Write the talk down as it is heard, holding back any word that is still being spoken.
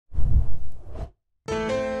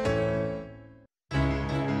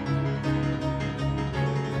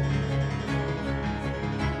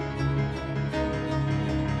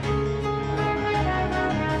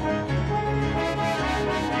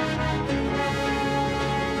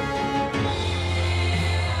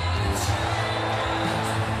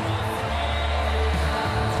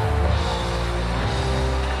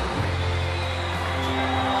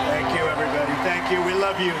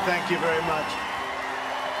love you. Thank you very much.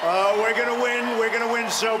 We're going to win. We're going to win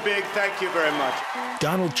so big. Thank you very much.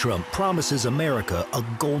 Donald Trump promises America a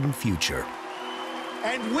golden future.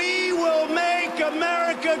 And we will make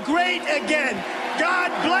America great again. God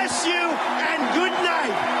bless you and good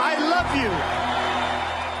night. I love you.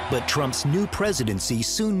 But Trump's new presidency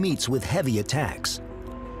soon meets with heavy attacks.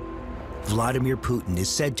 Vladimir Putin is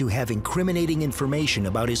said to have incriminating information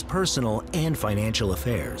about his personal and financial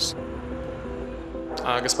affairs.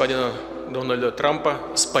 Господина Дональда Трампа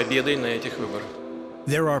с победой на этих выборах.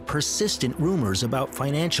 There are persistent rumors about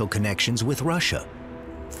financial connections with Russia.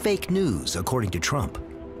 Fake news, according to Trump.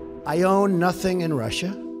 I own nothing in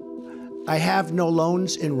Russia. I have no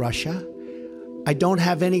loans in Russia. I don't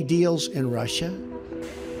have any deals in Russia.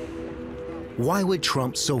 Why would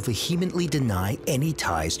Trump so vehemently deny any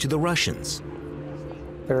ties to the Russians?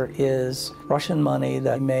 There is Russian money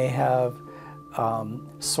that may have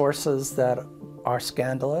sources that are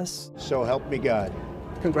scandalous. So help me God.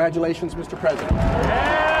 Congratulations, Mr. President.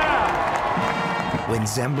 When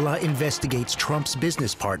Zembla investigates Trump's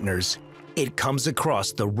business partners, it comes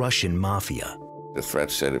across the Russian mafia. The threat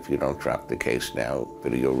said if you don't drop the case now,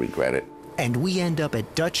 that you'll regret it. And we end up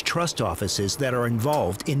at Dutch trust offices that are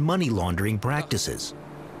involved in money laundering practices.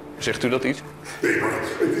 Zegt u dat iets? Nee, maar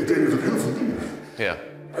ik denk dat het heel veel dingen. Ja.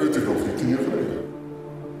 Het is al 10 jaar geleden.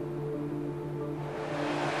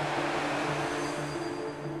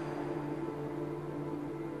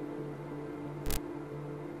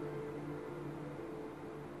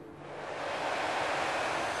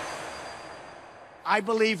 I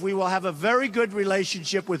believe we will have a very good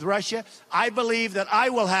relationship with Russia. I believe that I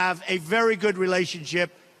will have a very good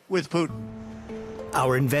relationship with Putin.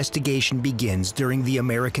 Our investigation begins during the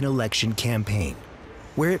American election campaign,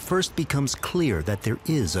 where it first becomes clear that there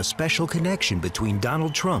is a special connection between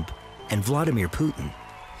Donald Trump and Vladimir Putin.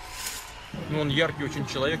 Он яркий очень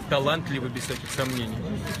человек, талантливый, без всяких сомнений.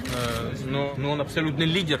 Но он абсолютный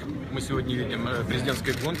лидер, мы сегодня видим,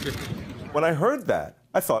 президентской гонки. When I heard that,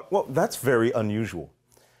 I thought, well, that's very unusual.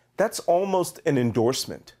 That's almost an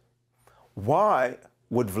endorsement. Why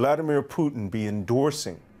would Vladimir Putin be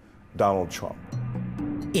endorsing Donald Trump?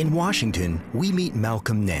 In Washington, we meet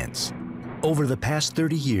Malcolm Nance. Over the past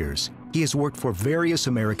 30 years, he has worked for various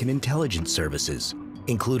American intelligence services,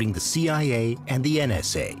 including the CIA and the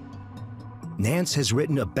NSA. Nance has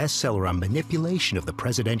written a bestseller on manipulation of the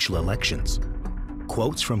presidential elections.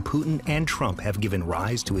 Quotes from Putin and Trump have given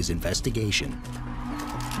rise to his investigation.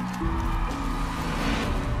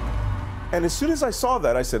 And as soon as I saw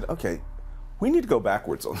that, I said, okay, we need to go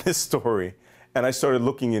backwards on this story. And I started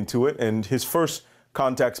looking into it, and his first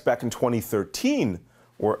contacts back in 2013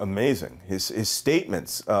 were amazing. His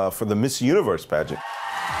statements for the Miss Universe pageant.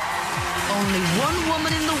 Only one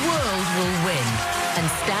woman in the world will win and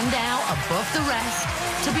stand out above the rest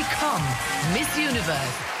to become Miss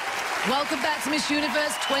Universe. Welcome back to Miss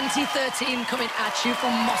Universe 2013, coming at you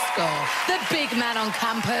from Moscow. The big man on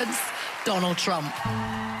campus, Donald Trump.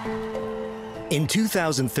 In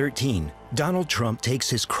 2013, Donald Trump takes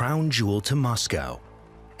his crown jewel to Moscow.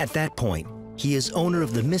 At that point, he is owner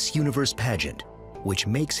of the Miss Universe pageant, which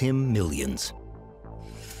makes him millions.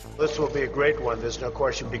 This will be a great one, there's no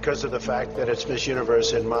question, because of the fact that it's Miss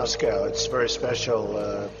Universe in Moscow. It's very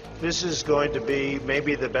special. This is going to be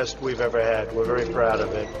maybe the best we've ever had. We're very proud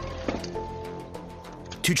of it.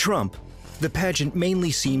 To Trump, the pageant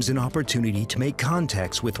mainly seems an opportunity to make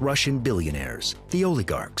contacts with Russian billionaires, the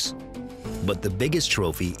oligarchs. But the biggest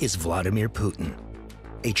trophy is Vladimir Putin.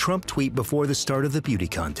 A Trump tweet before the start of the beauty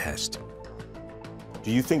contest.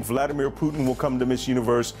 Do you think Vladimir Putin will come to Miss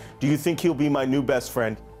Universe? Do you think he'll be my new best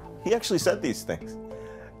friend? He actually said these things,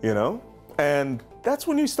 you know? And that's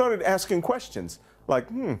when he started asking questions like,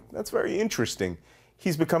 that's very interesting.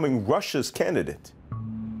 He's becoming Russia's candidate.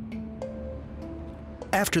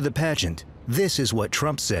 After the pageant, this is what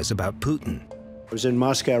Trump says about Putin. I was in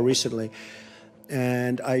Moscow recently,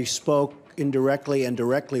 and I spoke indirectly and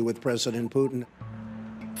directly with President Putin.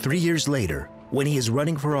 3 years later, when he is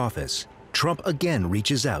running for office, Trump again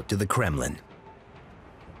reaches out to the Kremlin.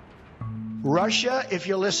 Russia, if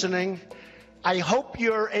you're listening, I hope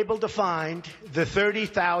you're able to find the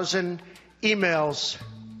 30,000 emails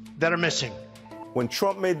that are missing. When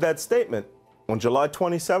Trump made that statement on July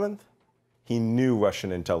 27th, he knew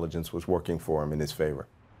Russian intelligence was working for him in his favor.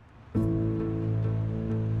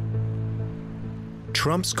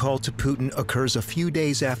 Trump's call to Putin occurs a few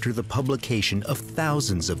days after the publication of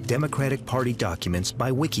thousands of Democratic Party documents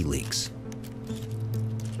by WikiLeaks.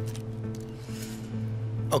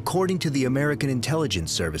 According to the American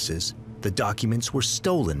intelligence services, the documents were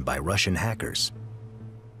stolen by Russian hackers.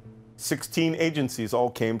 16 agencies all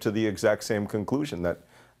came to the exact same conclusion that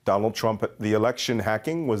Donald Trump, the election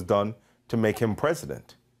hacking was done to make him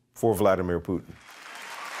president for Vladimir Putin.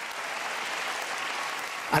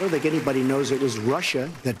 I don't think anybody knows it was Russia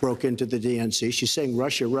that broke into the DNC. She's saying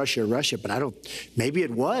Russia, Russia, Russia, but maybe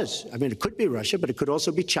it was. I mean, it could be Russia, but it could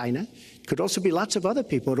also be China. It could also be lots of other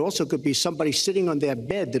people. It also could be somebody sitting on their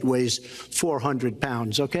bed that weighs 400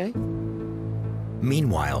 pounds, okay?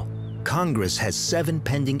 Meanwhile, Congress has 7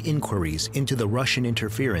 pending inquiries into the Russian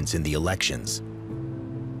interference in the elections.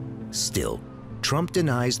 Still, Trump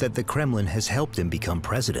denies that the Kremlin has helped him become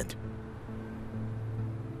president.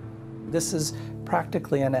 This is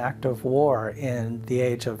practically an act of war in the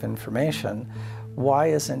age of information. Why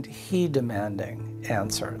isn't he demanding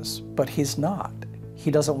answers? But he's not.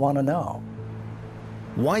 He doesn't want to know.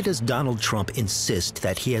 Why does Donald Trump insist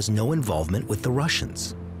that he has no involvement with the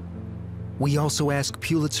Russians? We also ask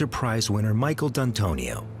Pulitzer Prize winner Michael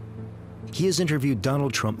D'Antonio. He has interviewed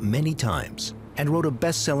Donald Trump many times and wrote a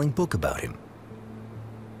best-selling book about him.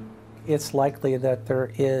 It's likely that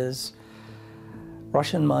there is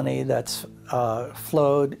Russian money that's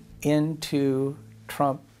flowed into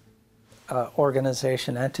Trump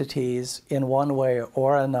organization entities in one way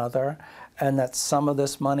or another, and that some of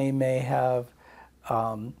this money may have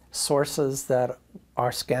sources that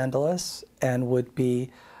are scandalous and would be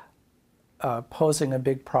posing a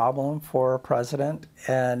big problem for a president.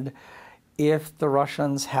 And if the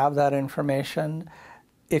Russians have that information,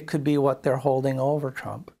 it could be what they're holding over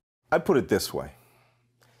Trump. I put it this way.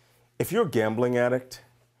 If you're a gambling addict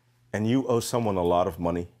and you owe someone a lot of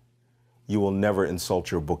money, you will never insult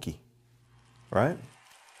your bookie, right?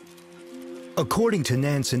 According to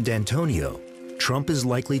Nance and D'Antonio, Trump is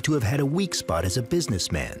likely to have had a weak spot as a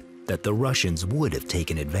businessman that the Russians would have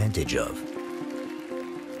taken advantage of.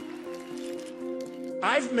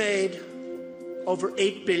 I've made over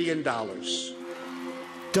 $8 billion.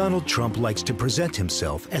 Donald Trump likes to present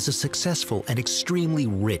himself as a successful and extremely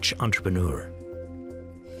rich entrepreneur.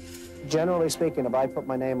 Generally speaking, if I put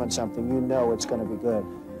my name on something, you know it's going to be good,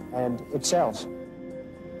 and it sells.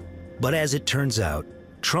 But as it turns out,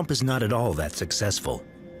 Trump is not at all that successful.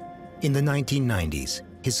 In the 1990s,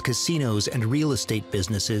 his casinos and real estate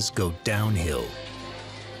businesses go downhill.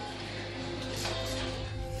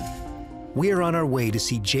 We are on our way to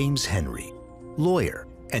see James Henry, lawyer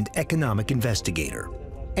and economic investigator,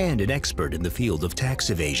 and an expert in the field of tax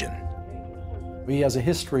evasion. He has a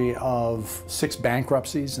history of 6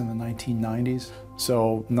 bankruptcies in the 1990s,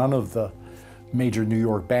 so none of the major New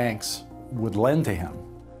York banks would lend to him.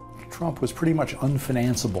 Trump was pretty much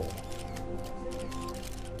unfinanceable.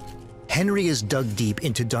 Henry is dug deep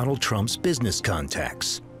into Donald Trump's business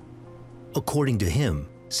contacts. According to him,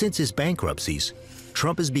 since his bankruptcies,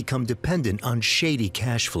 Trump has become dependent on shady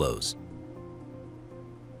cash flows.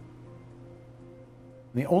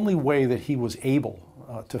 The only way that he was able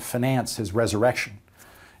to finance his resurrection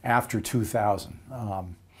after 2000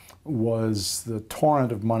 was the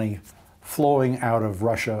torrent of money flowing out of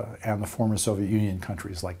Russia and the former Soviet Union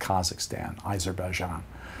countries like Kazakhstan, Azerbaijan.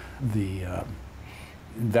 The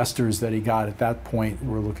investors that he got at that point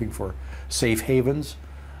were looking for safe havens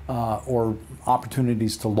or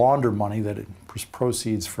opportunities to launder money that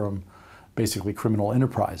proceeds from basically criminal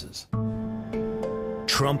enterprises.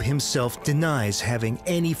 Trump himself denies having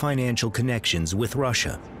any financial connections with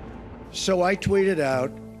Russia. So I tweeted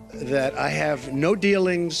out that I have no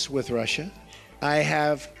dealings with Russia. I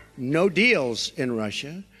have no deals in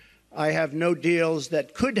Russia. I have no deals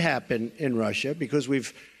that could happen in Russia because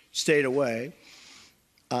we've stayed away.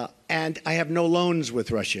 And I have no loans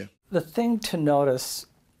with Russia. The thing to notice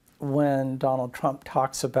when Donald Trump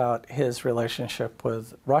talks about his relationship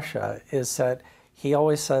with Russia is that he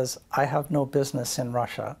always says, I have no business in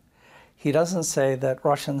Russia. He doesn't say that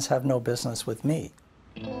Russians have no business with me.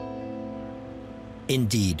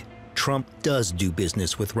 Indeed, Trump does do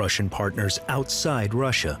business with Russian partners outside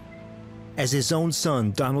Russia, as his own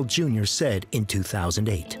son, Donald Jr., said in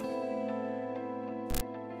 2008.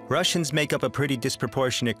 Russians make up a pretty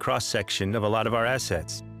disproportionate cross-section of a lot of our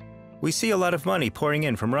assets. We see a lot of money pouring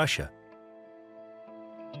in from Russia.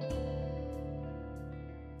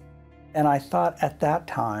 And I thought at that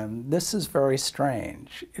time, this is very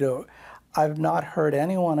strange. You know, I've not heard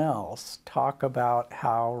anyone else talk about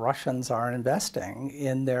how Russians are investing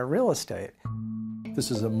in their real estate.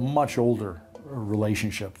 This is a much older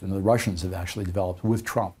relationship than the Russians have actually developed with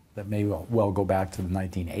Trump that may well go back to the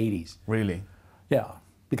 1980s. Really? Yeah,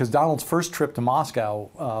 because Donald's first trip to Moscow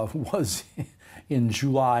was in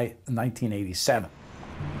July 1987.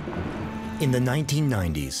 In the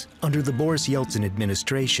 1990s, under the Boris Yeltsin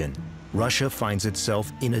administration, Russia finds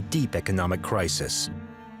itself in a deep economic crisis.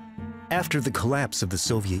 After the collapse of the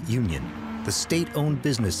Soviet Union, the state-owned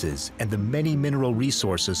businesses and the many mineral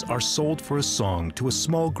resources are sold for a song to a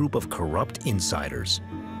small group of corrupt insiders,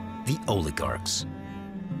 the oligarchs.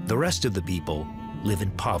 The rest of the people live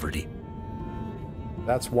in poverty.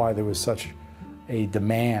 That's why there was such a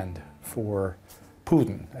demand for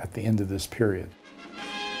Putin at the end of this period.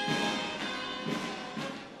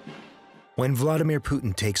 When Vladimir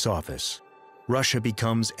Putin takes office, Russia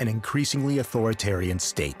becomes an increasingly authoritarian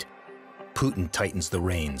state. Putin tightens the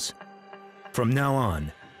reins. From now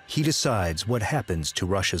on, he decides what happens to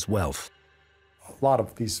Russia's wealth. A lot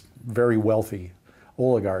of these very wealthy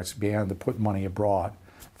oligarchs began to put money abroad,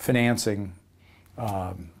 financing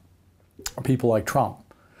people like Trump.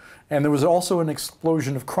 And there was also an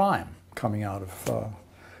explosion of crime coming out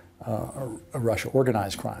of Russia,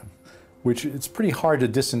 organized crime, which it's pretty hard to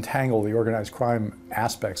disentangle the organized crime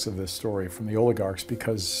aspects of this story from the oligarchs,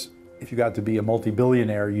 because if you got to be a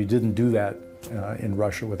multi-billionaire, you didn't do that in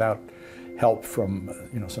Russia without help from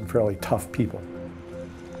some fairly tough people.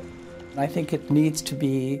 I think it needs to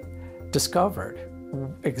be discovered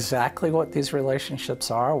exactly what these relationships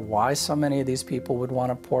are, why so many of these people would want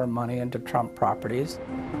to pour money into Trump properties.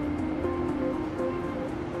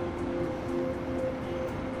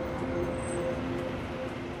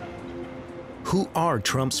 Who are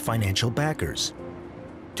Trump's financial backers?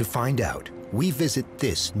 To find out, we visit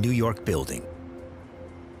this New York building.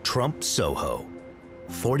 Trump Soho,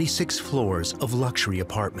 46 floors of luxury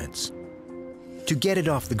apartments. To get it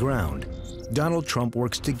off the ground, Donald Trump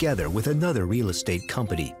works together with another real estate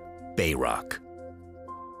company, Bayrock.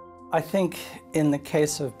 I think in the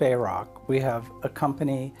case of Bayrock, we have a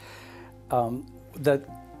company that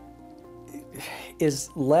is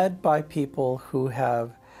led by people who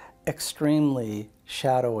have extremely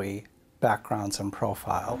shadowy backgrounds and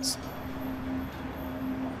profiles.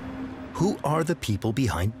 Who are the people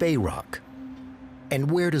behind Bayrock?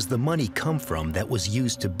 And where does the money come from that was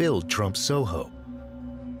used to build Trump Soho?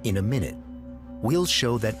 In a minute, we'll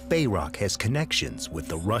show that Bayrock has connections with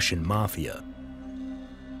the Russian mafia,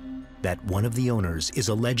 that one of the owners is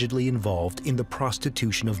allegedly involved in the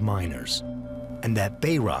prostitution of minors, and that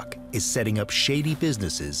Bayrock is setting up shady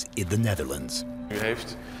businesses in the Netherlands. U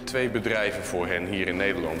heeft 2 bedrijven voor hen hier in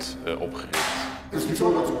Nederland opgericht. Het is niet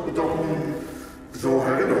zo dat ik me dat nu zo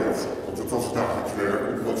herinner, want het was dagelijks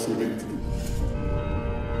werk om dat soort dingen te doen.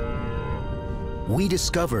 We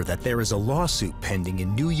discover that there is a lawsuit pending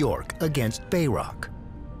in New York against Bayrock.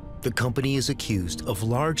 The company is accused of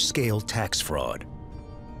large-scale tax fraud.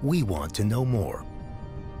 We want to know more.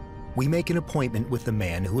 We make an appointment with the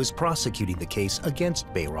man who is prosecuting the case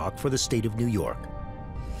against Bayrock for the state of New York.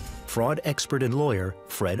 Fraud expert and lawyer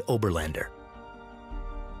Fred Oberlander.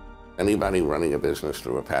 Anybody running a business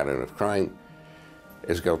through a pattern of crime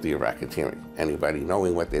is guilty of racketeering. Anybody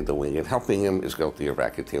knowing what they're doing and helping them is guilty of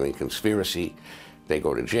racketeering conspiracy. They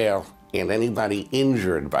go to jail, and anybody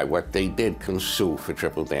injured by what they did can sue for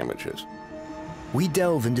triple damages. We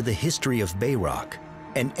delve into the history of Bayrock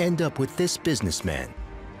and end up with this businessman,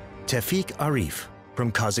 Tevfik Arif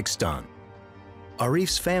from Kazakhstan.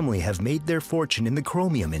 Arif's family have made their fortune in the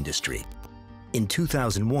chromium industry. In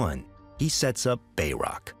 2001, he sets up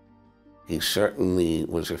Bayrock. He certainly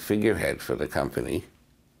was a figurehead for the company,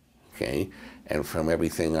 okay? And from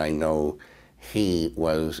everything I know, he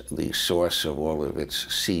was the source of all of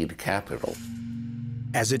its seed capital.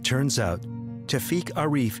 As it turns out, Tevfik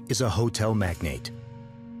Arif is a hotel magnate.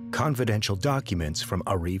 Confidential documents from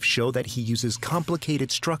Arif show that he uses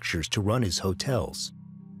complicated structures to run his hotels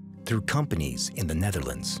through companies in the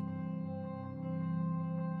Netherlands.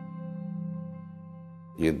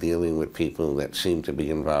 You're dealing with people that seem to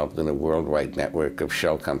be involved in a worldwide network of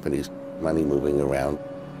shell companies, money moving around.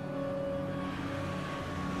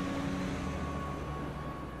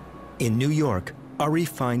 In New York, Arif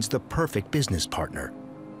finds the perfect business partner,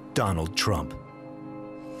 Donald Trump.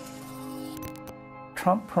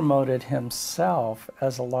 Trump promoted himself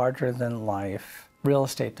as a larger-than-life real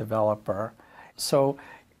estate developer. So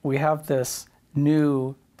we have this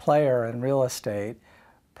new player in real estate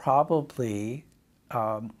probably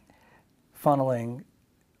funneling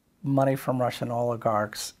money from Russian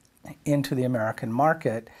oligarchs into the American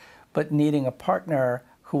market, but needing a partner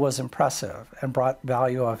who was impressive and brought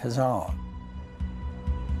value of his own.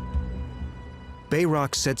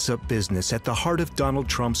 Bayrock sets up business at the heart of Donald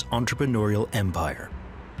Trump's entrepreneurial empire,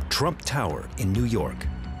 Trump Tower in New York.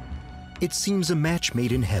 It seems a match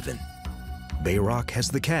made in heaven. Bayrock has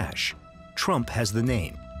the cash, Trump has the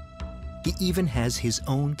name. He even has his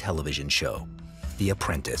own television show, The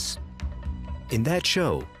Apprentice. In that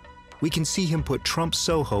show, we can see him put Trump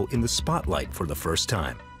Soho in the spotlight for the first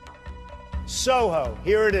time. Soho,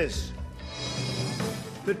 here it is.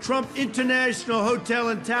 The Trump International Hotel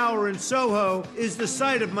and Tower in Soho is the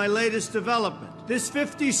site of my latest development. This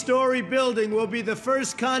 50-story building will be the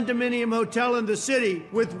first condominium hotel in the city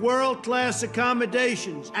with world-class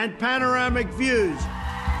accommodations and panoramic views.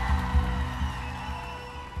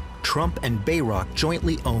 Trump and Bayrock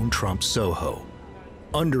jointly own Trump Soho.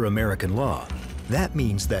 Under American law, that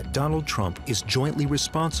means that Donald Trump is jointly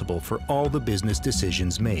responsible for all the business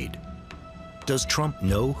decisions made. Does Trump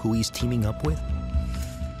know who he's teaming up with?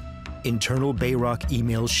 Internal Bayrock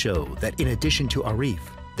emails show that in addition to Arif,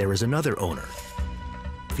 there is another owner,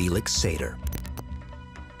 Felix Sater.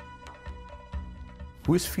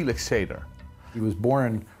 Who is Felix Sater? He was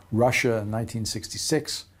born in Russia in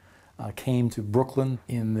 1966, came to Brooklyn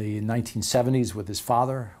in the 1970s with his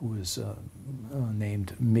father, who was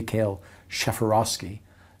named Mikhail Sheferovsky,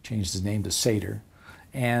 changed his name to Sater,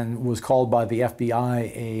 and was called by the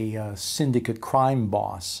FBI a syndicate crime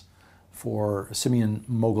boss for Simeon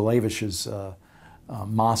Mogilevich's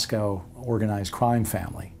Moscow organized crime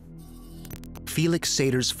family. Felix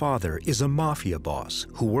Sater's father is a mafia boss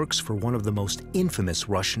who works for one of the most infamous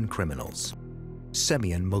Russian criminals,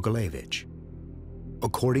 Semyon Mogilevich.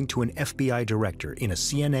 According to an FBI director in a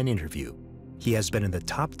CNN interview, he has been in the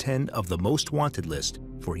top 10 of the most wanted list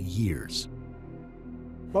for years.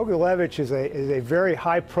 Mogilevich is a very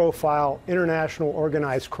high-profile international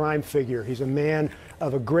organized crime figure. He's a man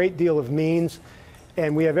of a great deal of means,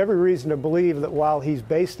 and we have every reason to believe that while he's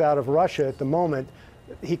based out of Russia at the moment,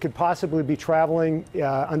 he could possibly be traveling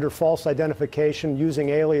under false identification using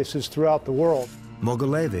aliases throughout the world.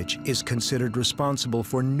 Mogilevich is considered responsible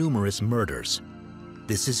for numerous murders.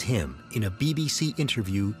 This is him in a BBC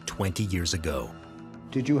interview 20 years ago.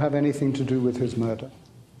 Did you have anything to do with his murder?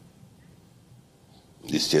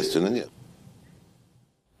 Естественно, нет.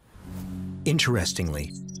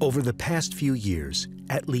 Interestingly, over the past few years,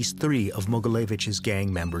 at least 3 of Mogilevich's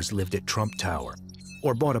gang members lived at Trump Tower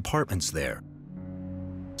or bought apartments there.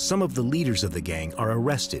 Some of the leaders of the gang are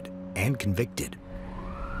arrested and convicted.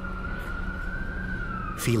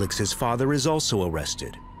 Felix's father is also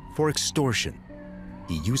arrested for extortion.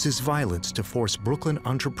 He uses violence to force Brooklyn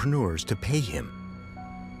entrepreneurs to pay him.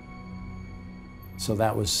 So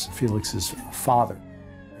that was Felix's father.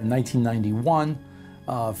 In 1991,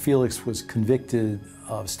 Felix was convicted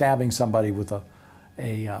of stabbing somebody with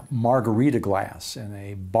a margarita glass in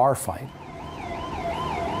a bar fight.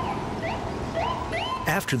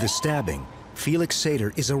 After the stabbing, Felix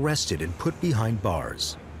Sater is arrested and put behind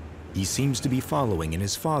bars. He seems to be following in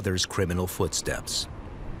his father's criminal footsteps.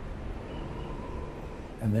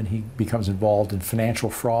 And then he becomes involved in financial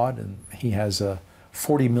fraud, and he has a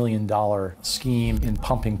 $40 million scheme in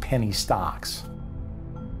pumping penny stocks.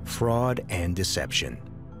 Fraud and deception.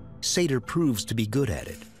 Sater proves to be good at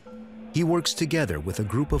it. He works together with a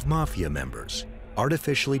group of mafia members,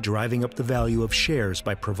 artificially driving up the value of shares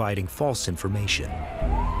by providing false information.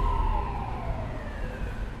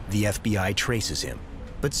 The FBI traces him,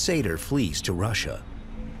 but Sater flees to Russia.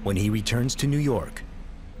 When he returns to New York,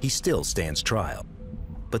 he still stands trial.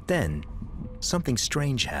 But then, something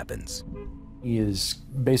strange happens. He is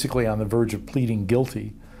basically on the verge of pleading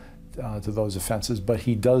guilty to those offenses, but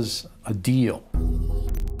he does a deal.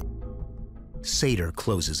 Sater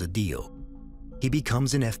closes a deal. He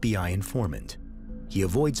becomes an FBI informant. He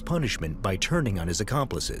avoids punishment by turning on his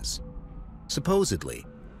accomplices. Supposedly,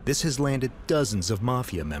 this has landed dozens of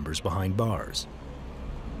mafia members behind bars.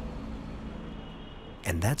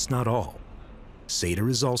 And that's not all. Sater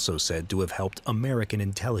is also said to have helped American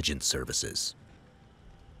intelligence services.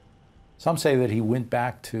 Some say that he went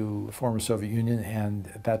back to the former Soviet Union and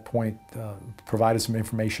at that point provided some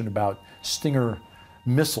information about Stinger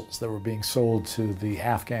missiles that were being sold to the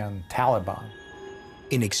Afghan Taliban.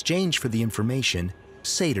 In exchange for the information,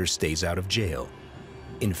 Sater stays out of jail.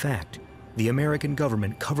 In fact, the American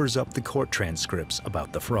government covers up the court transcripts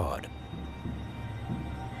about the fraud.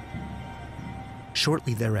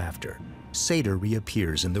 Shortly thereafter, Sater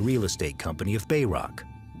reappears in the real estate company of Bayrock.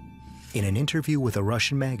 In an interview with a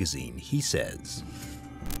Russian magazine, he says,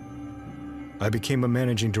 "I became a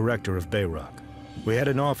managing director of Bayrock. We had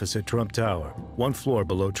an office at Trump Tower, 1 floor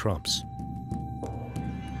below Trump's."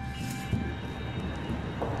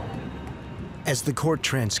 As the court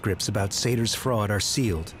transcripts about Sater's fraud are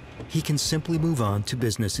sealed, he can simply move on to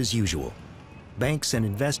business as usual. Banks and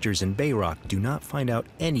investors in Bayrock do not find out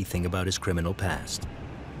anything about his criminal past.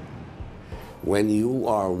 When you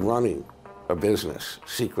are running a business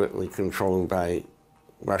secretly controlled by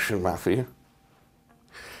Russian mafia,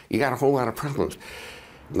 you got a whole lot of problems.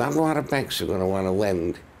 Not a lot of banks are going to want to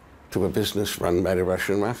lend to a business run by the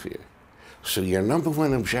Russian mafia. So your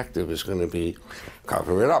 #1 objective is going to be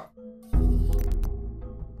cover it up.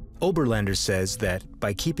 Oberlander says that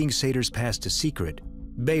by keeping Sater's past a secret,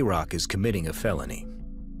 Bayrock is committing a felony.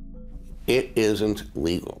 It isn't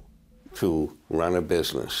legal to run a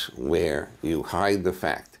business where you hide the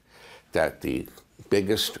fact that the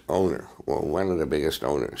biggest owner, or one of the biggest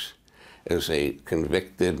owners, is a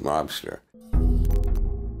convicted mobster.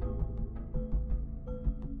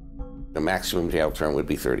 The maximum jail term would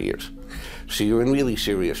be 30 years. So you're in really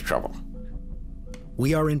serious trouble.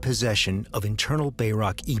 We are in possession of internal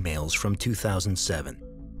Bayrock emails from 2007.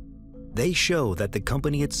 They show that the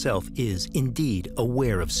company itself is indeed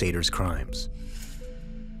aware of Sater's crimes.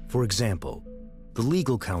 For example, the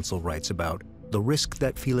legal counsel writes about the risk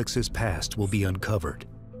that Felix's past will be uncovered.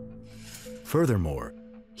 Furthermore,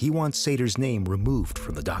 he wants Sater's name removed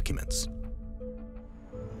from the documents.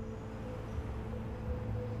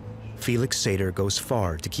 Felix Sater goes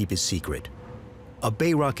far to keep his secret. A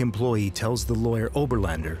Bayrock employee tells the lawyer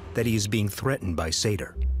Oberlander that he is being threatened by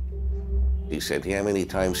Sater. He said, "You know how many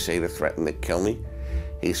times Sater threatened to kill me?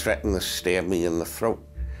 He threatened to stab me in the throat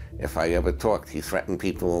if I ever talked. He threatened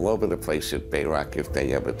people all over the place at Bayrock if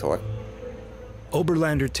they ever talked."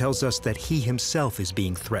 Oberlander tells us that he himself is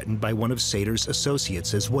being threatened by one of Sater's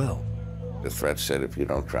associates as well. The threat said, "If you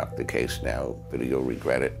don't drop the case now, you'll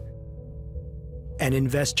regret it." An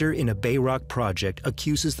investor in a Bayrock project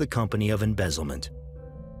accuses the company of embezzlement.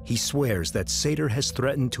 He swears that Sater has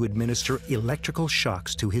threatened to administer electrical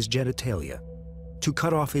shocks to his genitalia, to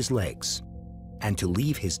cut off his legs, and to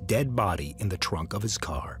leave his dead body in the trunk of his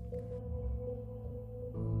car.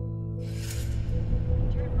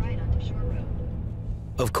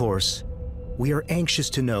 Of course, we are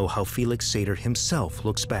anxious to know how Felix Sater himself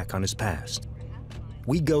looks back on his past.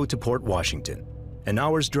 We go to Port Washington, an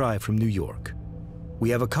hour's drive from New York. We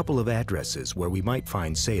have a couple of addresses where we might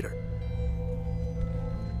find Sater.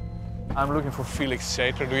 I'm looking for Felix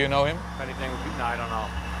Sater. Do you know him? If anything would be, no, I don't know.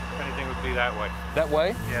 If anything would be that way. That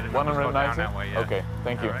way? Yeah, the numbers go down 190? that way, yeah. Okay,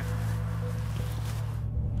 thank you. All right.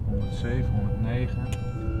 107,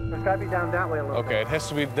 109. It's got to be down that way a little bit. Okay, it has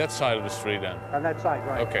to be that side of the street then. On that side,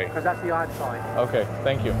 right. Okay. Because that's the odd side. Okay,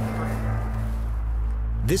 thank you.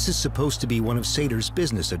 This is supposed to be one of Sater's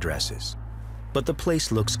business addresses, but the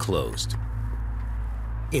place looks closed.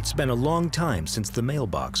 It's been a long time since the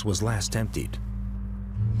mailbox was last emptied.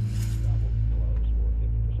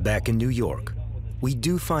 Back in New York, we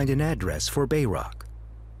do find an address for Bayrock.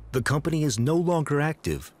 The company is no longer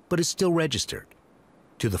active, but is still registered.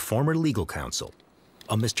 To the former legal counsel,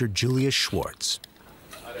 a Mr. Julius Schwartz.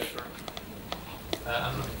 Hi there, sir.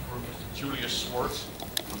 I'm looking for Mr. Julius Schwartz.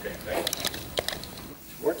 Okay, thank you.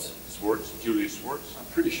 Schwartz? Schwartz, Julius Schwartz. I'm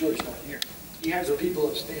pretty sure he's not here. He has the people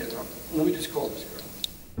upstairs. Let me just call this girl.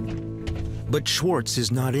 But Schwartz is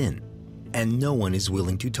not in, and no one is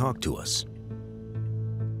willing to talk to us.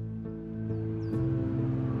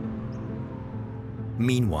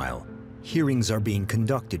 Meanwhile, hearings are being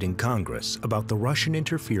conducted in Congress about the Russian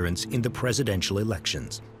interference in the presidential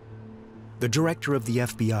elections. The director of the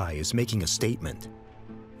FBI is making a statement.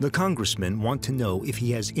 The congressmen want to know if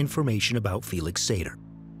he has information about Felix Sater.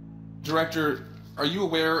 Director, are you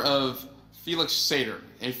aware of Felix Sater,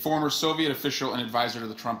 a former Soviet official and advisor to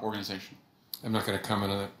the Trump Organization? I'm not going to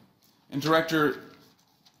comment on that. And Director,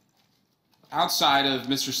 outside of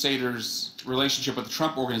Mr. Sater's relationship with the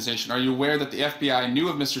Trump Organization, are you aware that the FBI knew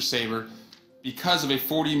of Mr. Sater because of a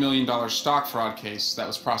 $40 million stock fraud case that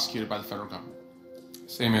was prosecuted by the federal government?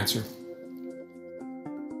 Same answer.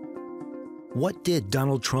 What did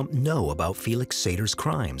Donald Trump know about Felix Sater's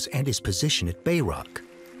crimes and his position at Bayrock?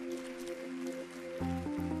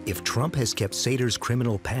 If Trump has kept Sater's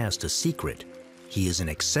criminal past a secret, he is an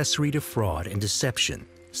accessory to fraud and deception,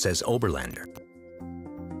 says Oberlander.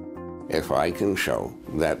 If I can show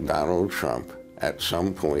that Donald Trump at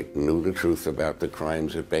some point knew the truth about the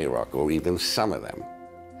crimes at Bayrock, or even some of them,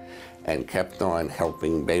 and kept on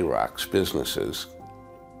helping Bayrock's businesses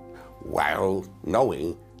while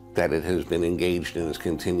knowing that it has been engaged and is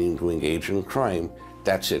continuing to engage in crime,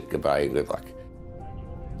 that's it. Goodbye and good luck.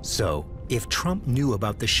 So, if Trump knew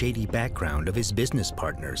about the shady background of his business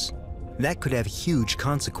partners, that could have huge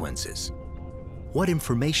consequences. What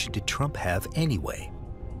information did Trump have anyway?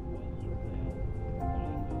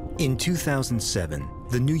 In 2007,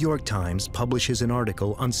 the New York Times publishes an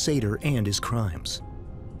article on Sater and his crimes.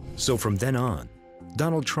 So from then on,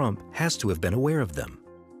 Donald Trump has to have been aware of them.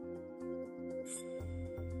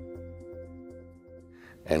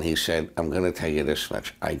 And he said, I'm going to tell you this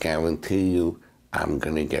much. I guarantee you I'm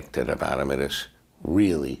going to get to the bottom of this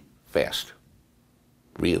really fast.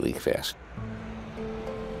 Really fast.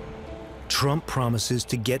 Trump promises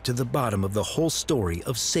to get to the bottom of the whole story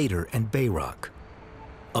of Sater and Bayrock.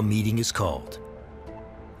 A meeting is called.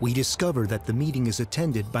 We discover that the meeting is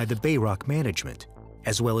attended by the Bayrock management,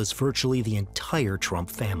 as well as virtually the entire Trump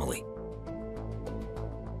family.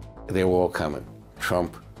 They were all coming.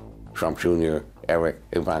 Trump Jr., Eric,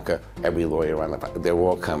 Ivanka, every lawyer on the, they're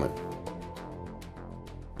all coming.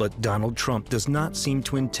 But Donald Trump does not seem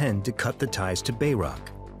to intend to cut the ties to Bayrock.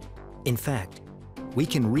 In fact, we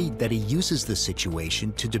can read that he uses the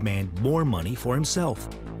situation to demand more money for himself.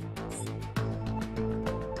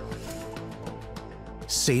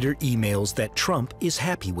 Sater emails that Trump is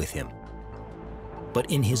happy with him. But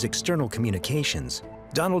in his external communications,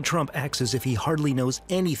 Donald Trump acts as if he hardly knows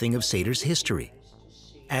anything of Sater's history,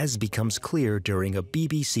 as becomes clear during a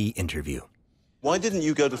BBC interview. Why didn't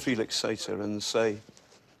you go to Felix Sater and say,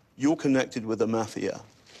 you're connected with the mafia,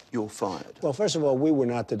 you're fired? Well, first of all, we were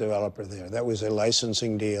not the developer there. That was a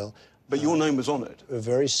licensing deal. But your name was on it. A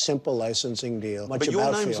very simple licensing deal. But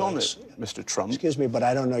your name's on it, Mr. Trump. Excuse me, but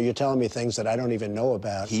I don't know. You're telling me things that I don't even know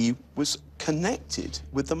about. He was connected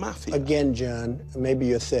with the mafia. Again, John, maybe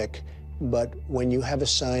you're thick, but when you have a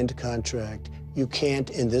signed contract, you can't,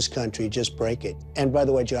 in this country, just break it. And by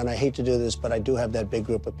the way, John, I hate to do this, but I do have that big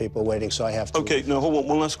group of people waiting, so I have to leave. No, hold on.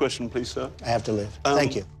 One last question, please, sir. I have to leave.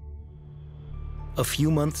 Thank you. A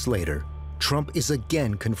few months later, Trump is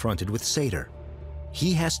again confronted with Sater.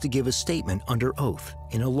 He has to give a statement under oath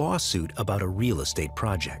in a lawsuit about a real estate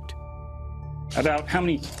project. About how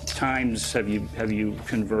many times have you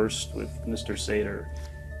conversed with Mr. Sater?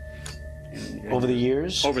 Over the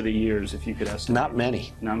years? Over the years, if you could estimate. Not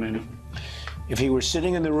many. Not many. If he were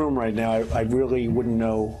sitting in the room right now, I really wouldn't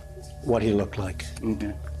know what he looked like.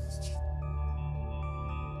 Okay.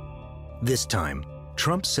 This time,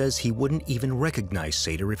 Trump says he wouldn't even recognize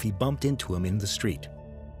Sater if he bumped into him in the street.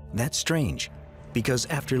 That's strange, because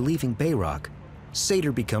after leaving Bayrock,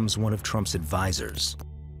 Sater becomes one of Trump's advisors.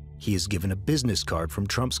 He is given a business card from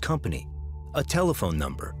Trump's company, a telephone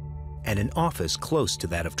number, and an office close to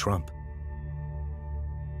that of Trump.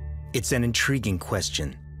 It's an intriguing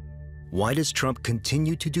question. Why does Trump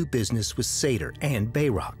continue to do business with Sater and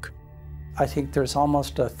Bayrock? I think there's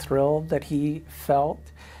almost a thrill that he felt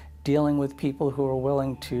dealing with people who are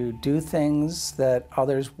willing to do things that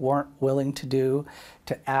others weren't willing to do,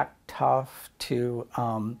 to act tough, to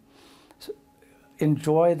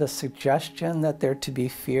enjoy the suggestion that they're to be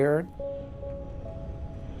feared.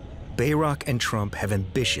 Bayrock and Trump have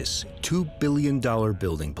ambitious $2 billion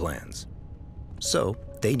building plans. So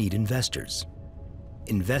they need investors.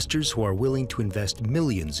 Investors who are willing to invest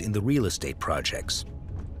millions in the real estate projects.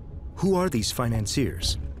 Who are these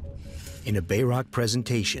financiers? In a Bayrock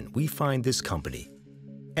presentation, we find this company,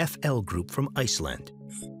 FL Group from Iceland.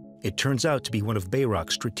 It turns out to be one of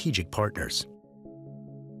Bayrock's strategic partners.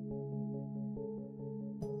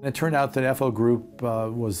 It turned out that FL Group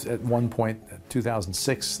was at one point,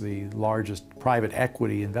 2006, the largest private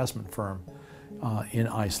equity investment firm in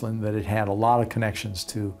Iceland, that it had a lot of connections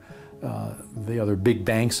to the other big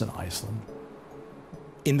banks in Iceland.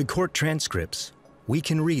 In the court transcripts, we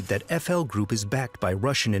can read that FL Group is backed by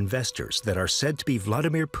Russian investors that are said to be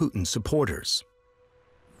Vladimir Putin supporters.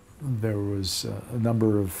 There was a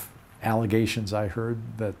number of allegations I heard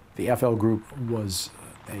that the FL Group was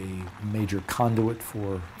a major conduit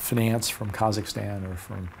for finance from Kazakhstan or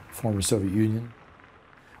from former Soviet Union.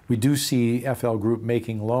 We do see FL Group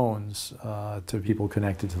making loans to people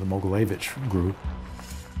connected to the Mogilevich Group.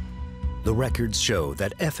 The records show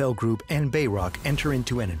that FL Group and Bayrock enter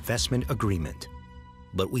into an investment agreement.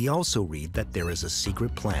 But we also read that there is a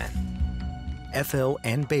secret plan. FL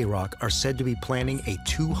and Bayrock are said to be planning a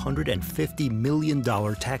 $250 million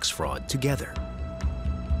tax fraud together.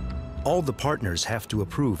 All the partners have to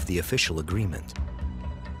approve the official agreement.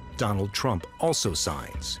 Donald Trump also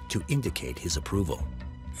signs to indicate his approval.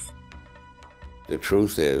 The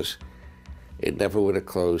truth is, it never would have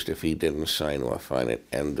closed if he didn't sign off on it,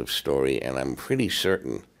 end of story, and I'm pretty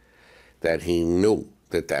certain that he knew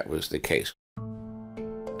that that was the case.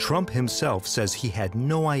 Trump himself says he had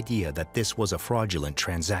no idea that this was a fraudulent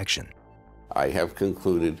transaction. I have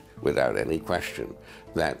concluded, without any question,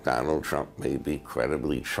 that Donald Trump may be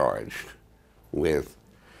credibly charged with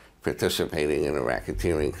participating in a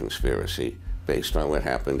racketeering conspiracy based on what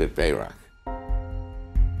happened at Bayrock.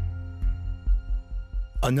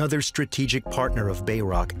 Another strategic partner of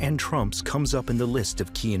Bayrock and Trump's comes up in the list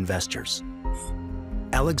of key investors.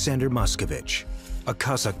 Alexander Moskovich, a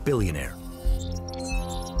Kazakh billionaire.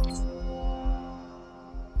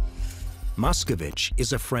 Moskovich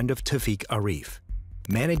is a friend of Tawfiq Arif,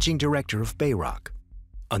 managing director of Bayrock,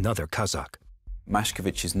 another Kazakh.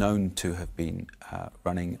 Moskovich is known to have been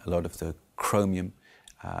running a lot of the chromium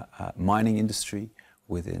mining industry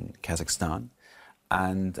within Kazakhstan.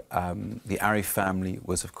 And the Arif family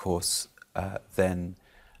was, of course, then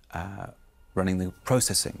running the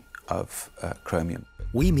processing of chromium.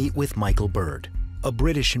 We meet with Michael Bird, a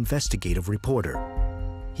British investigative reporter.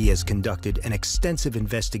 He has conducted an extensive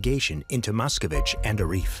investigation into Moskovich and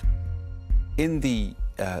Arif. In the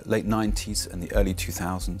late 90s and the early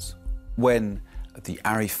 2000s, when the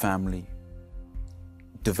Arif family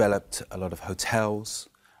developed a lot of hotels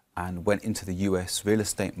and went into the US real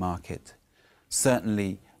estate market,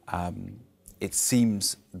 certainly it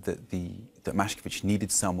seems that that Mashkevich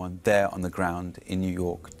needed someone there on the ground in New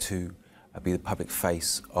York to be the public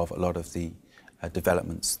face of a lot of the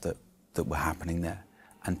developments that were happening there.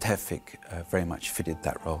 And Tevfik very much fitted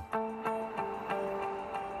that role.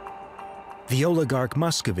 The oligarch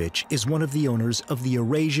Moskovich is one of the owners of the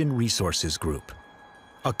Eurasian Resources Group,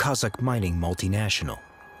 a Kazakh mining multinational.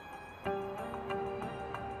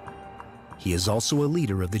 He is also a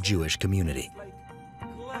leader of the Jewish community.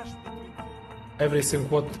 Everything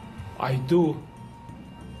what I do,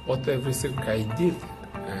 everything I did,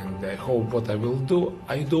 and I hope what I will do,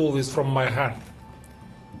 I do always from my heart.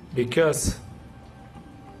 Because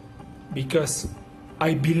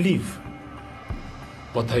I believe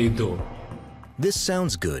what I do. This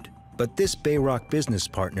sounds good, but this Bayrock business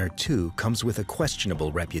partner too comes with a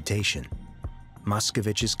questionable reputation.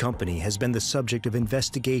 Moskovich's company has been the subject of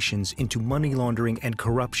investigations into money laundering and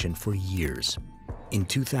corruption for years. In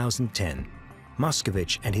 2010,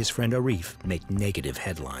 Moskovich and his friend Arif make negative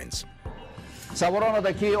headlines.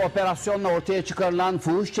 Savorona'daki operasyonla ortaya çıkarılan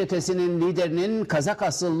fuhuş çetesinin liderinin Kazak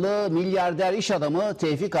asıllı milyarder iş adamı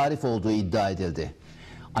Tevfik Arif olduğu iddia edildi.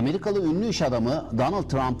 Amerikalı ünlü iş adamı Donald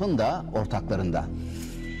Trump'ın da ortaklarından.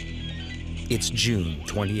 It's June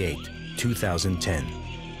 28, 2010.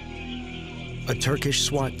 A Turkish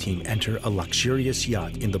SWAT team enter a luxurious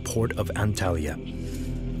yacht in the port of Antalya.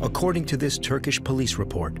 According to this Turkish police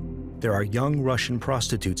report, there are young Russian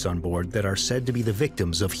prostitutes on board that are said to be the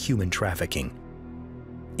victims of human trafficking.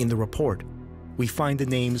 In the report, we find the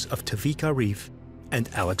names of Tevfik Arif and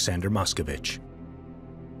Alexander Moskovich.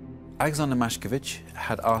 Alexander Mashkevich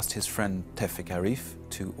had asked his friend Tevfik Arif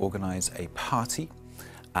to organize a party,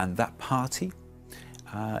 and that party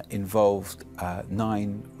involved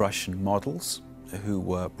 9 Russian models who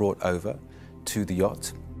were brought over to the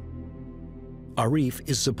yacht. Arif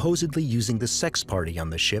is supposedly using the sex party on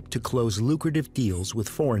the ship to close lucrative deals with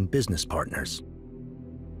foreign business partners.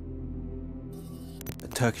 The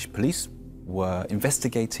Turkish police were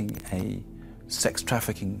investigating a sex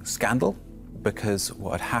trafficking scandal because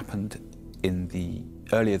what had happened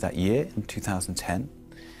earlier that year, in 2010,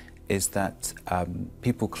 is that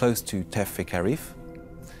people close to Tevfik Arif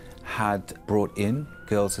had brought in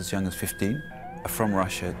girls as young as 15 from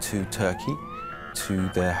Russia to Turkey to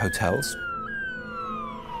their hotels.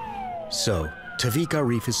 So, Tevfik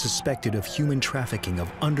Arif is suspected of human trafficking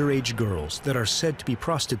of underage girls that are said to be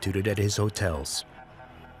prostituted at his hotels.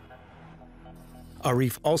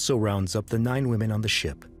 Arif also rounds up the 9 women on the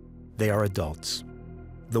ship. They are adults.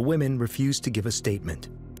 The women refuse to give a statement.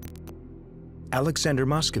 Alexander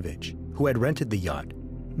Moskovich, who had rented the yacht,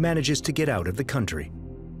 manages to get out of the country.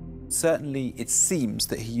 Certainly, it seems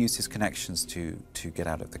that he used his connections to get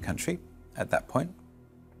out of the country at that point.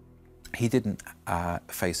 He didn't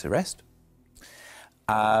face arrest,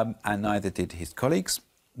 and neither did his colleagues.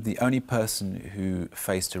 The only person who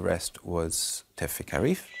faced arrest was Tevfik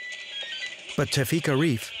Arif. But Tevfik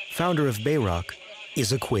Arif, founder of Bayrock,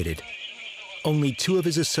 is acquitted. Only 2 of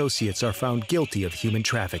his associates are found guilty of human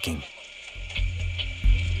trafficking.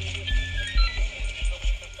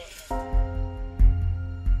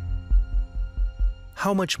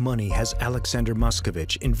 How much money has Alexander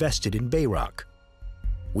Moskovich invested in Bayrock?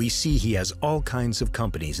 We see he has all kinds of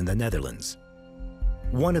companies in the Netherlands.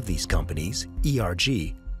 One of these companies,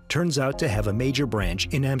 ERG, turns out to have a major branch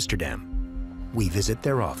in Amsterdam. We visit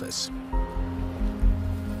their office.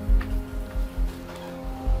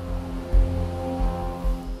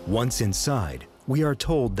 Once inside, we are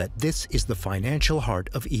told that this is the financial heart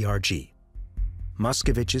of ERG,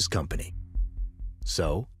 Moskovich's company.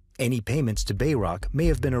 So, any payments to Bayrock may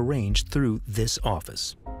have been arranged through this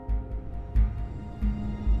office.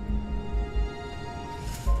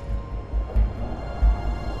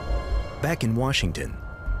 Back in Washington,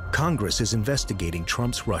 Congress is investigating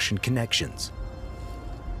Trump's Russian connections.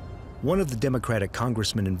 One of the Democratic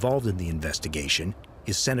congressmen involved in the investigation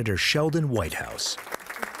is Senator Sheldon Whitehouse.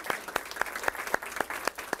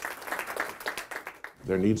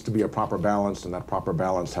 There needs to be a proper balance, and that proper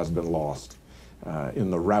balance has been lost in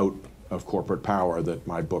the rout of corporate power that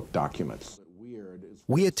my book documents.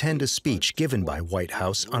 We attend a speech given by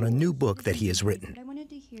Whitehouse on a new book that he has written.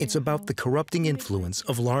 It's about the corrupting influence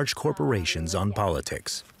of large corporations on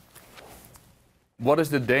politics. What is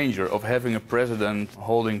the danger of having a president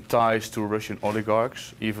holding ties to Russian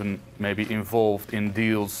oligarchs, even maybe involved in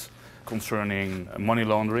deals concerning money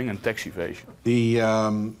laundering and tax evasion?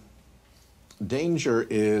 The danger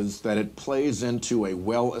is that it plays into a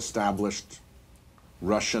well-established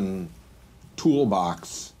Russian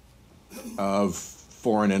toolbox of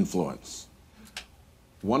foreign influence.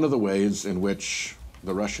 One of the ways in which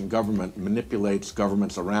the Russian government manipulates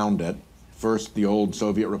governments around it, first the old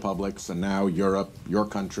Soviet republics and now Europe, your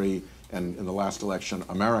country, and in the last election,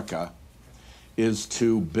 America, is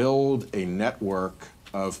to build a network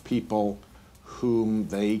of people whom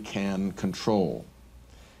they can control.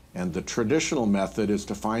 And the traditional method is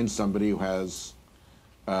to find somebody who has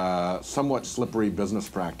somewhat slippery business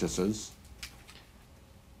practices,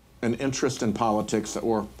 an interest in politics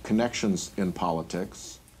or connections in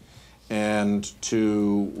politics, and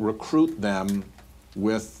to recruit them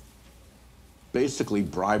with basically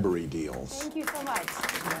bribery deals. Thank you so much.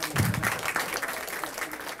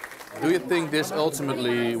 Do you think this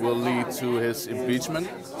ultimately will lead to his impeachment,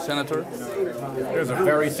 Senator? There's a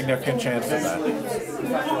very significant chance of that.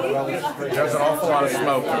 There's an awful lot of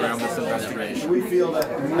smoke around this investigation.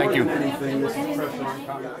 Thank you.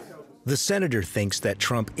 The senator thinks that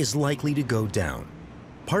Trump is likely to go down,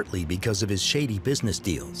 partly because of his shady business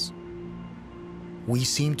deals. We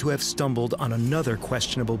seem to have stumbled on another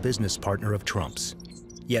questionable business partner of Trump's,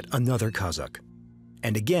 yet another Kazakh.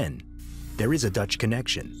 And again, there is a Dutch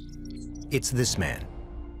connection. It's this man,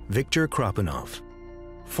 Viktor Krapunov,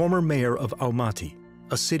 former mayor of Almaty,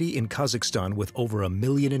 a city in Kazakhstan with over 1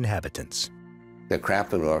 million inhabitants. The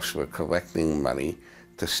Krapunovs were collecting money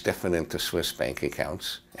to stiffen into Swiss bank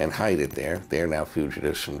accounts and hide it there. They're now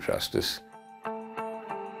fugitives from justice.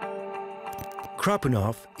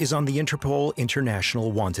 Krapunov is on the Interpol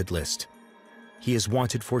International Wanted List. He is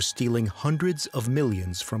wanted for stealing hundreds of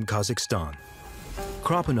millions from Kazakhstan.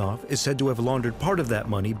 Krapunov is said to have laundered part of that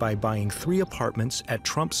money by buying 3 apartments at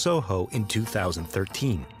Trump Soho in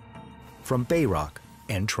 2013 from Bayrock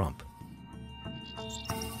and Trump.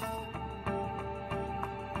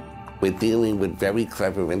 We're dealing with very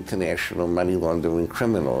clever international money laundering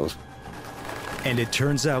criminals. And it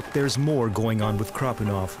turns out there's more going on with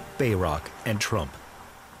Krapunov, Bayrock, and Trump.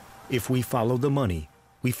 If we follow the money,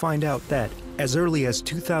 we find out that, as early as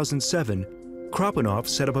 2007, Krapunov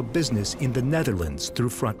set up a business in the Netherlands through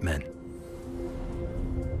frontmen.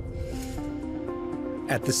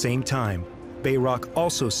 At the same time, Bayrock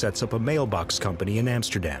also sets up a mailbox company in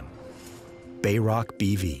Amsterdam, Bayrock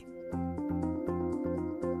BV.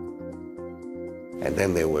 And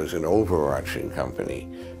then there was an overarching company,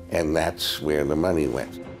 and that's where the money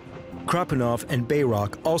went. Krapunov and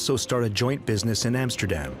Bayrock also start a joint business in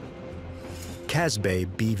Amsterdam, Casbay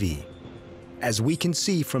BV, as we can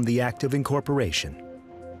see from the act of incorporation.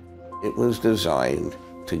 It was designed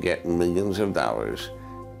to get millions of dollars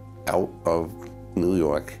out of New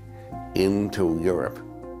York into Europe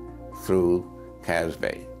through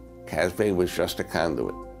Casbay. Casbay was just a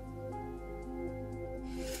conduit.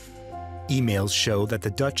 Emails show that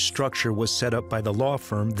the Dutch structure was set up by the law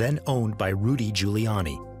firm then owned by Rudy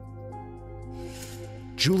Giuliani.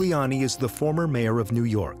 Giuliani is the former mayor of New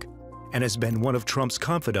York and has been one of Trump's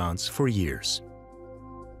confidants for years.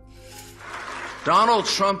 Donald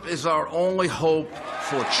Trump is our only hope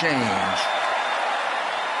for change.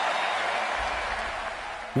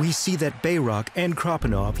 We see that Bayrock and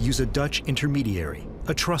Krapunov use a Dutch intermediary,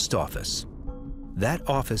 a trust office. That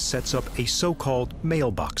office sets up a so-called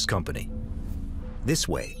mailbox company. This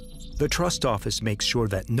way, the trust office makes sure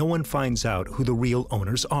that no one finds out who the real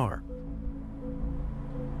owners are.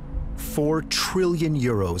 4 trillion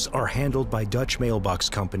euros are handled by Dutch mailbox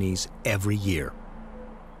companies every year,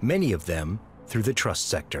 many of them through the trust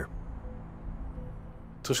sector.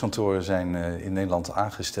 Trustkantoren zijn in Nederland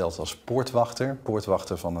aangesteld als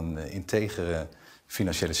poortwachter van een integere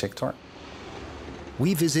financiële sector.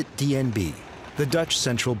 We visit DNB, the Dutch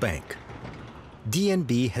central bank.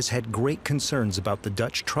 DNB has had great concerns about the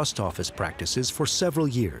Dutch trust office practices for several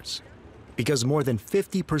years, because more than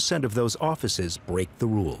 50% of those offices break the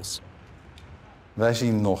rules. Wij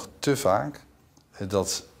zien nog te vaak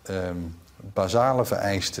dat basale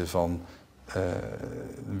vereisten van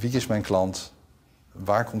wie is mijn klant,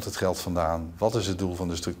 waar komt het geld vandaan, wat is het doel van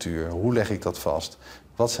de structuur, hoe leg ik dat vast,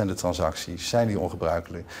 wat zijn de transacties, zijn die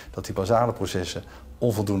ongebruikelijk, dat die basale processen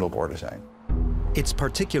onvoldoende op orde zijn. It's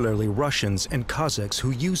particularly Russians and Kazakhs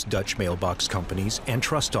who use Dutch mailbox companies and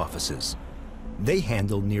trust offices. They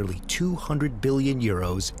handle nearly 200 billion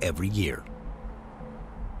euros every year.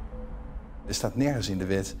 Er staat nergens in de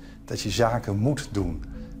wet dat je zaken moet doen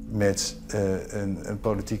met een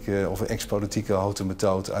politieke of een ex-politieke houten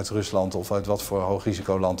methode uit Rusland of uit wat voor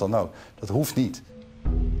hoogrisicoland dan ook. Dat hoeft niet.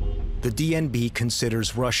 The DNB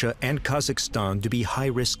considers Russia and Kazakhstan to be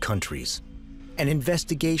high-risk countries. An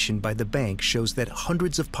investigation by the bank shows that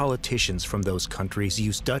hundreds of politicians from those countries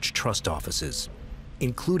use Dutch trust offices,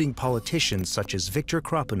 including politicians such as Viktor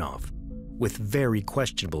Krapunov, with very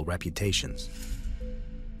questionable reputations.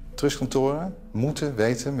 Trustkantoren moeten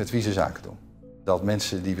weten met wie ze zaken doen. Dat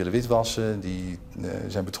mensen die willen witwassen, die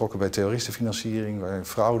zijn betrokken bij terroristenfinanciering, waar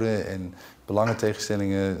fraude en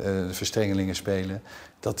belangentegenstellingen, verstrengelingen spelen,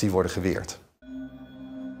 dat die worden geweerd.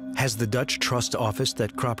 Has the Dutch trust office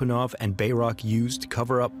that Krapunov and Bayrak used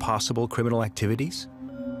cover up possible criminal activities?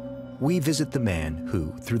 We visit the man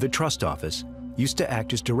who, through the trust office, used to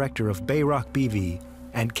act as director of Bayrak BV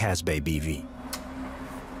and Casbay BV.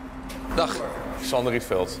 Dag, Sander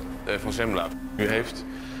Rietveld van Zembla. U heeft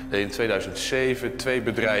in 2007 2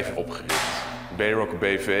 bedrijven opgericht. Bayrak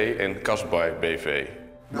BV en Casbay BV.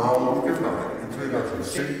 Nou, ik heb in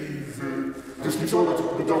 2007... Het is niet zo dat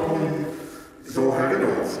ik me dat nu zo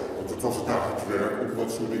herinner, want het was het dagelijks werk om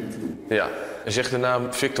dat soort dingen te doen. Ja, en zegt de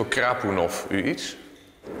naam Viktor Krapunov u iets?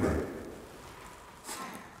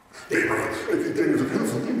 Nee, maar ik denk dat ik heel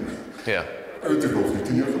veel dingen. Ja. En het is nog niet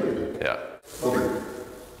 10 jaar geleden. Ja. Wat ik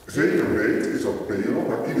zeker weet is dat Bayrak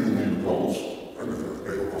bij iedere nieuwe kans, en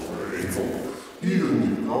Bayrak was een van iedere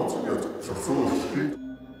nieuwe kans, werd zorgvuldig gescreend.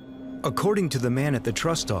 According to the man at the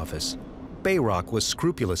trust office, Bayrak was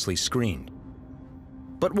scrupulously screened.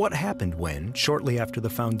 But what happened when, shortly after the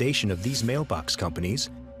foundation of these mailbox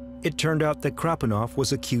companies, it turned out that Krapunov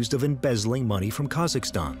was accused of embezzling money from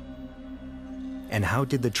Kazakhstan? And how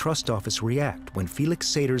did the trust office react when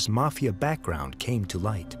Felix Sater's mafia background came to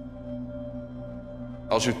light?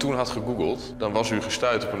 Als u toen had gegoogeld, dan was u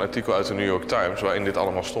gestuurd op een artikel uit de New York Times waarin dit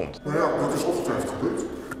allemaal stond. Nou ja, dat is ongetwijfeld gebeurd.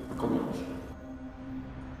 Dat kan niet.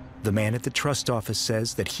 The man at the trust office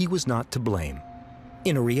says that he was not to blame.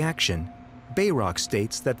 In a reaction, Bayrak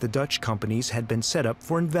states that the Dutch companies had been set up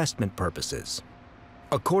for investment purposes.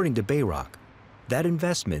 According to Bayrak, that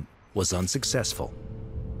investment was unsuccessful.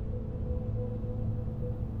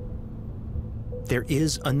 There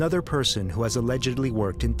is another person who has allegedly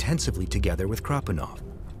worked intensively together with Krapunov,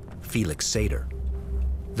 Felix Sater,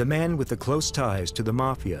 the man with the close ties to the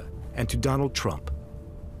mafia and to Donald Trump.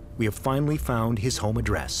 We have finally found his home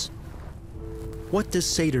address. What does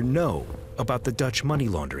Sater know about the Dutch money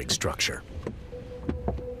laundering structure?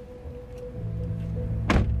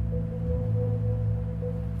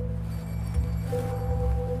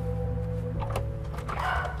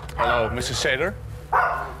 Hello, Mr. Sater.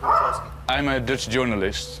 I'm a Dutch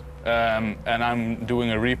journalist, and I'm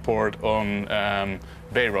doing a report on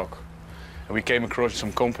Bayrak. We came across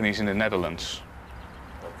some companies in the Netherlands.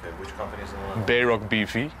 Okay, which companies in the Netherlands? Bayrak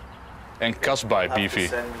BV and Casbay BV. You have to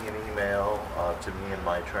send me an email to me and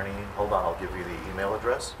my attorney. Hold on, I'll give you the email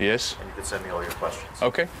address. Yes. And you can send me all your questions.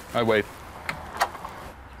 Okay, I wait.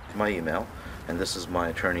 My email, and this is my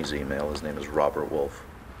attorney's email. His name is Robert Wolf.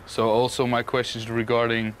 So also my questions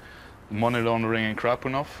regarding money laundering and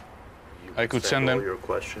Krapunov? I could send them. All your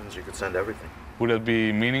questions. You could send everything. Would that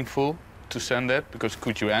be meaningful to send that? Because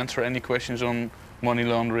could you answer any questions on money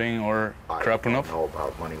laundering or Krapunov? I don't know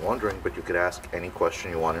about money laundering, but you could ask any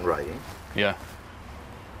question you want in writing. Yeah.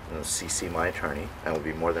 And CC my attorney, and we'll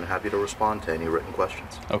be more than happy to respond to any written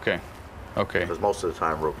questions. Okay. Okay. Because most of the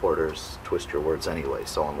time reporters twist your words anyway,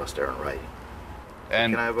 so unless they're in writing.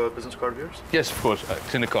 And can I have a business card of yours? Yes, of course.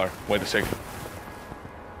 It's in the car. Wait a second.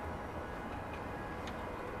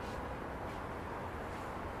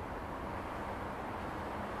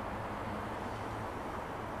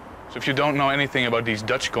 So if you don't know anything about these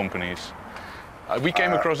Dutch companies, we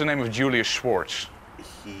came across the name of Julius Schwartz.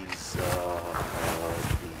 He's the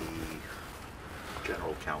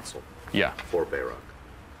general counsel. Yeah. For Bayrak.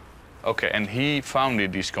 Okay, and he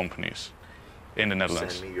founded these companies in the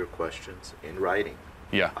Netherlands. Send me your questions in writing.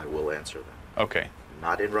 Yeah. I will answer them. Okay.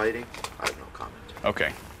 Not in writing, I have no comment.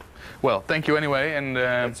 Okay. Well, thank you anyway, and...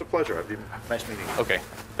 It's a pleasure. Nice meeting you. Okay,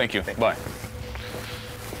 thank you. Bye.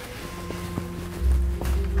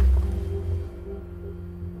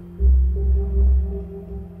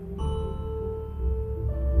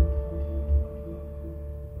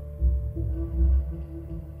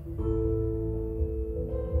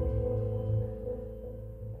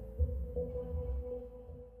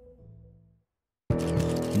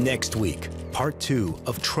 Next week, part 2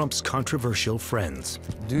 of Trump's controversial friends.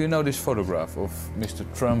 Do you know this photograph of Mr.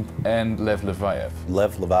 Trump and Lev Leviev?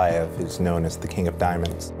 Lev Leviev is known as the King of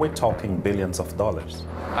Diamonds. We're talking billions of dollars.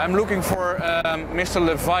 I'm looking for Mr.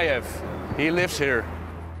 Leviev. He lives here.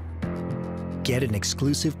 Get an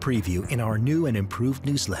exclusive preview in our new and improved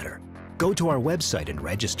newsletter. Go to our website and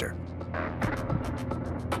register.